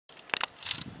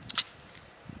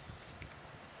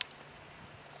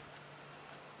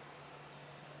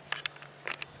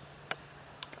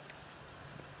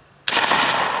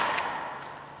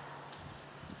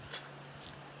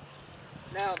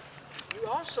Now, you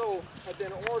also have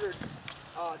been ordered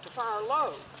to fire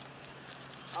low.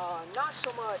 Not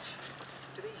so much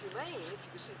to be humane, if you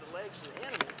can see the legs of the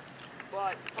enemy,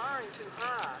 but firing too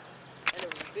high. And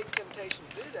there was a big temptation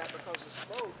to do that because the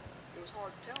smoke, it was hard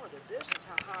to tell at a distance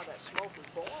how high that smoke was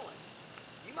boiling.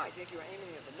 You might think you were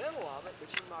aiming at the middle of it, but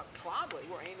you might probably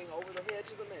were aiming over the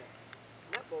heads of the men.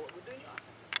 And that bullet would do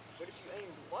nothing. But if you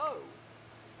aimed low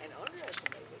and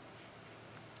underestimated,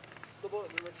 the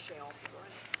bullet would ricochet off the ground.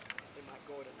 It might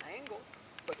go at an angle,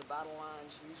 but the battle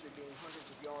lines usually being hundreds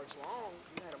of yards long,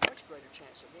 you had a much greater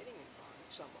chance of hitting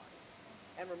somebody.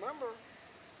 And remember,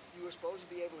 you were supposed to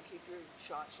be able to keep your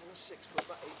shots in a 6-foot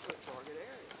by 8-foot target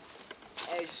area.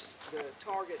 As the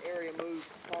target area moved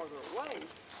farther away,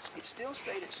 it still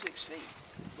stayed at 6 feet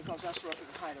because that's roughly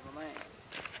the height of a man.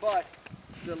 But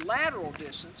the lateral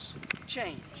distance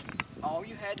changed. All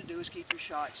you had to do is keep your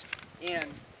shots in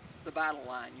the battle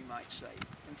line, you might say,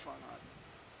 in front of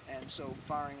it. And so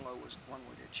firing low was one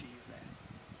way to achieve that.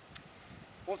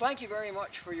 Well, thank you very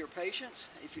much for your patience.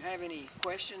 If you have any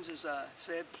questions, as I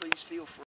said, please feel free.